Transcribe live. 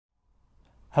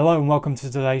Hello and welcome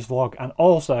to today's vlog, and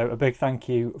also a big thank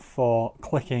you for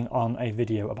clicking on a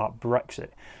video about Brexit.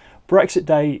 Brexit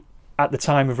Day at the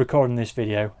time of recording this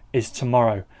video is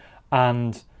tomorrow,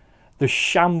 and the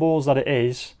shambles that it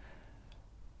is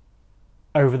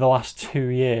over the last 2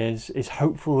 years is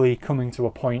hopefully coming to a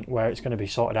point where it's going to be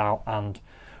sorted out and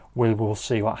we will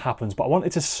see what happens. But I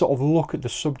wanted to sort of look at the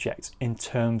subject in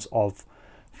terms of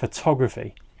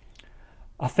photography.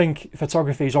 I think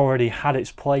photography has already had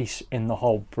its place in the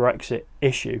whole Brexit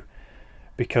issue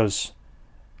because,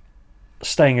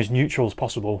 staying as neutral as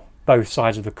possible, both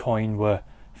sides of the coin were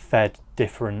fed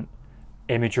different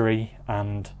imagery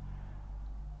and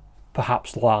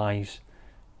perhaps lies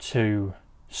to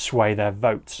sway their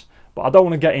votes. But I don't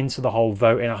want to get into the whole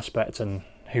voting aspect and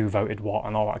who voted what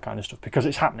and all that kind of stuff, because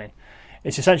it's happening.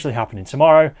 It's essentially happening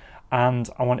tomorrow, and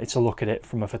I wanted to look at it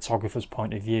from a photographer's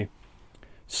point of view.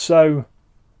 So,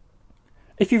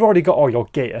 if you've already got all your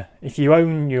gear, if you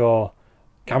own your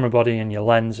camera body and your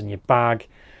lens and your bag,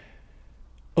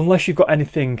 unless you've got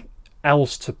anything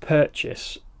else to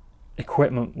purchase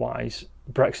equipment wise,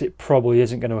 Brexit probably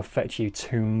isn't going to affect you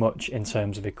too much in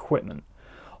terms of equipment.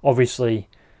 Obviously,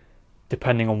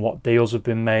 depending on what deals have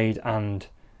been made and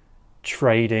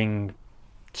trading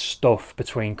stuff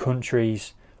between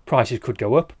countries, prices could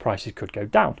go up, prices could go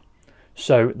down.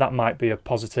 So that might be a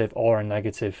positive or a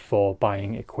negative for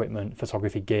buying equipment,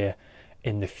 photography gear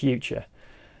in the future.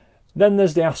 Then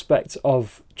there's the aspect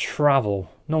of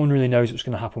travel. No one really knows what's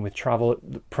going to happen with travel.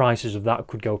 The prices of that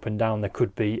could go up and down. There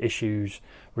could be issues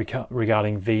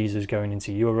regarding visas going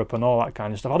into Europe and all that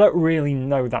kind of stuff. I don't really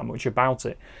know that much about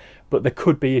it, but there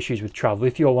could be issues with travel.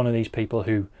 If you're one of these people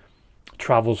who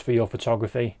travels for your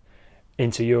photography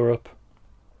into Europe,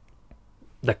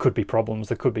 there could be problems,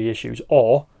 there could be issues,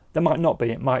 or there might not be.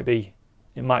 It might be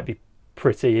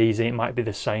pretty easy. It might be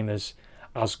the same as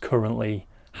currently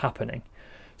happening.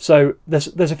 So there's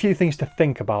a few things to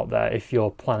think about there if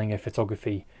you're planning a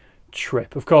photography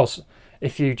trip. Of course,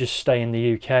 if you just stay in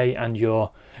the UK and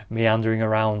you're meandering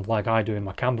around like I do in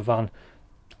my camper van,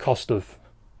 the cost of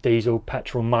diesel,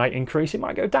 petrol might increase. It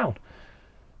might go down.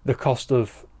 The cost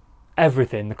of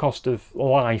everything, the cost of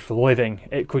life, living,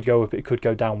 it could go up, it could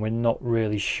go down. We're not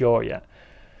really sure yet.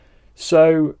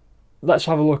 So let's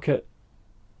have a look at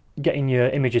getting your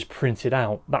images printed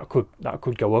out. That could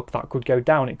go up, that could go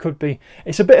down.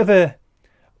 It's a bit of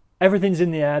everything's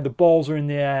in the air, the balls are in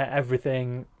the air,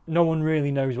 everything. No one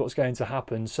really knows what's going to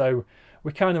happen. So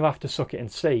we kind of have to suck it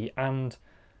and see. And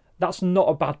that's not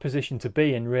a bad position to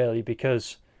be in, really,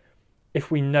 because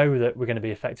if we know that we're going to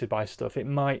be affected by stuff, it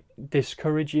might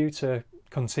discourage you to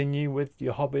continue with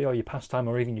your hobby or your pastime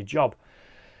or even your job.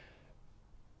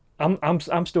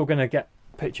 I'm still going to get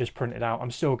pictures printed out. I'm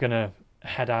still going to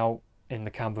head out in the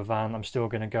camper van. I'm still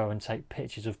going to go and take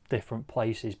pictures of different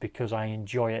places because I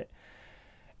enjoy it.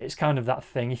 It's kind of that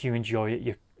thing. If you enjoy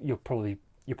it, you'll probably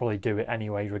do it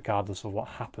anyway, regardless of what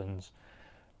happens.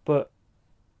 But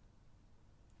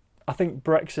I think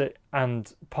Brexit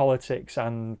and politics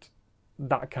and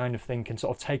that kind of thing can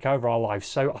sort of take over our lives.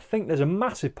 So I think there's a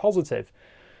massive positive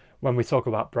when we talk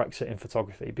about Brexit in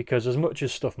photography, because as much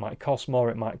as stuff might cost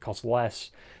more, it might cost less.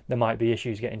 There might be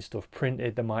issues getting stuff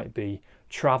printed. There might be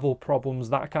travel problems,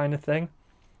 that kind of thing.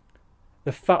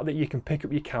 The fact that you can pick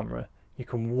up your camera, you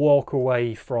can walk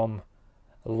away from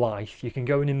life, you can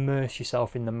go and immerse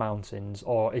yourself in the mountains,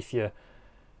 or if you're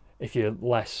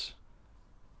less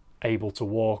able to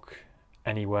walk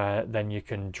anywhere, then you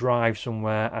can drive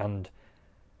somewhere and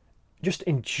just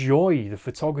enjoy the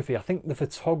photography. I think the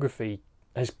photography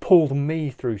has pulled me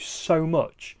through so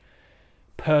much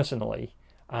personally,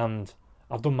 and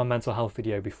I've done my mental health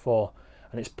video before,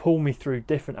 and it's pulled me through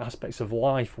different aspects of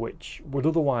life which would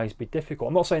otherwise be difficult.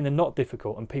 I'm not saying they're not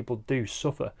difficult, and people do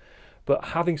suffer, but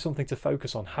having something to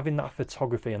focus on, having that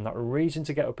photography and that reason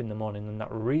to get up in the morning and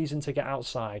that reason to get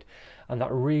outside and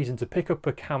that reason to pick up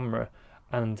a camera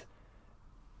and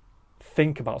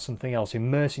think about something else,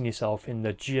 immersing yourself in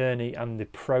the journey and the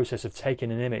process of taking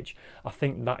an image, I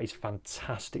think that is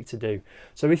fantastic to do.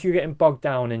 So if you're getting bogged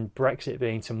down in Brexit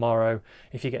being tomorrow,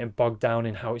 if you're getting bogged down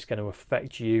in how it's going to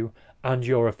affect you and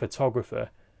you're a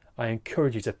photographer, I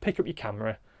encourage you to pick up your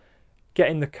camera, get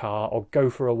in the car or go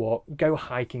for a walk, go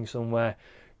hiking somewhere,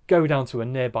 go down to a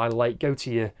nearby lake, go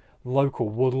to your local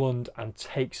woodland and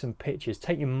take some pictures.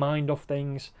 Take your mind off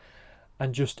things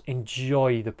and just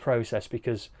enjoy the process,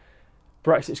 because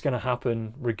Brexit's going to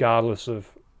happen regardless of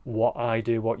what I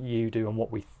do, what you do, and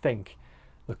what we think.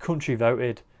 The country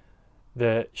voted.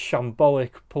 The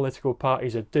shambolic political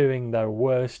parties are doing their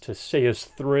worst to see us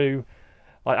through.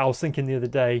 Like I was thinking the other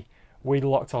day, we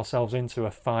locked ourselves into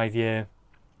a 5-year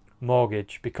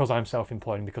mortgage, because I'm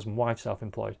self-employed and because my wife's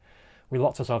self-employed, we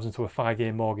locked ourselves into a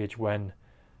 5-year mortgage when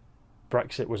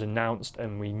Brexit was announced,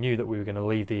 and we knew that we were going to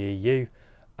leave the EU,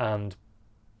 and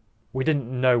we didn't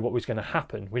know what was going to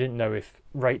happen. We didn't know if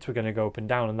rates were going to go up and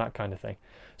down and that kind of thing.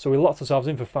 So we locked ourselves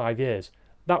in for 5 years.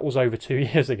 That was over 2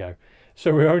 years ago.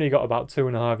 So we only got about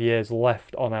 2.5 years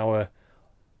left on our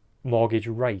mortgage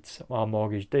rate, our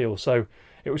mortgage deal. So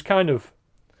it was a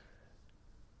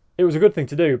good thing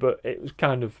to do, but it was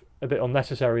kind of a bit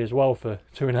unnecessary as well for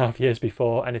 2.5 years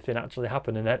before anything actually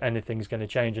happened and anything's going to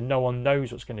change, and no one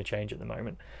knows what's going to change at the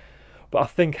moment. But I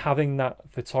think having that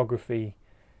photography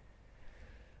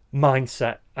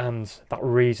mindset and that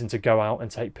reason to go out and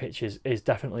take pictures is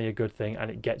definitely a good thing, and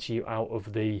it gets you out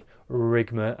of the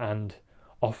rigmarole and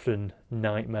often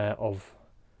nightmare of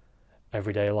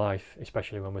everyday life,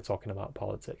 especially when we're talking about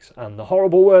politics and the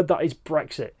horrible word that is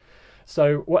Brexit.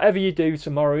 So whatever you do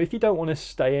tomorrow, if you don't want to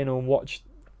stay in and watch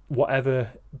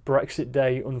whatever Brexit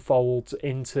Day unfolds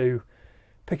into,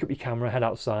 pick up your camera, head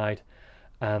outside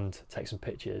and take some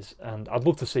pictures. And I'd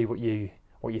love to see what you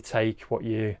take,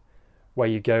 where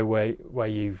you go, where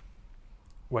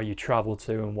you travel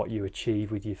to, and what you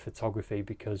achieve with your photography,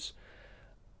 because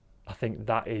I think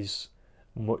that is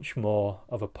much more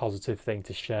of a positive thing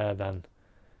to share than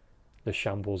the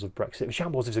shambles of Brexit.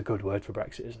 Shambles is a good word for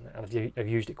Brexit, isn't it? I've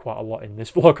used it quite a lot in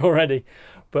this vlog already,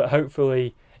 but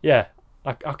hopefully, yeah,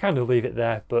 I'll kind of leave it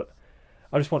there. But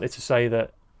I just wanted to say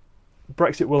that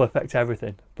Brexit will affect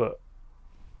everything, but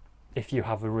if you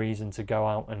have a reason to go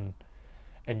out and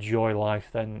enjoy life,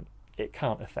 then it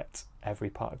can't affect every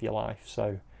part of your life.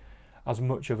 So as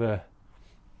much of a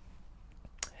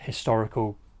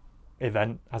historical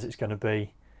event as it's going to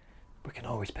be, we can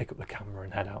always pick up the camera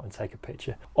and head out and take a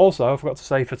picture. Also, I forgot to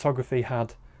say, photography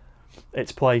had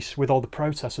its place with all the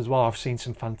protests as well. I've seen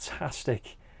some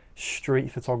fantastic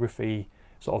street photography,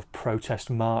 sort of protest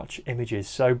march images.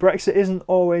 So Brexit isn't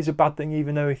always a bad thing,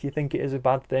 even though if you think it is a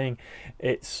bad thing,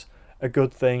 it's a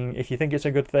good thing if you think it's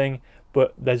a good thing,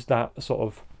 but there's that sort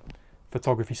of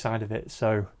photography side of it.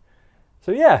 So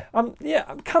yeah, I'm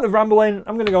kind of rambling.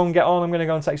 I'm going to go and get on. I'm going to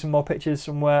go and take some more pictures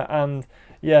somewhere, and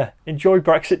yeah, enjoy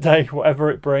Brexit Day,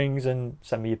 whatever it brings, and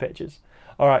send me your pictures.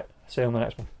 All right, see you on the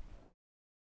next one.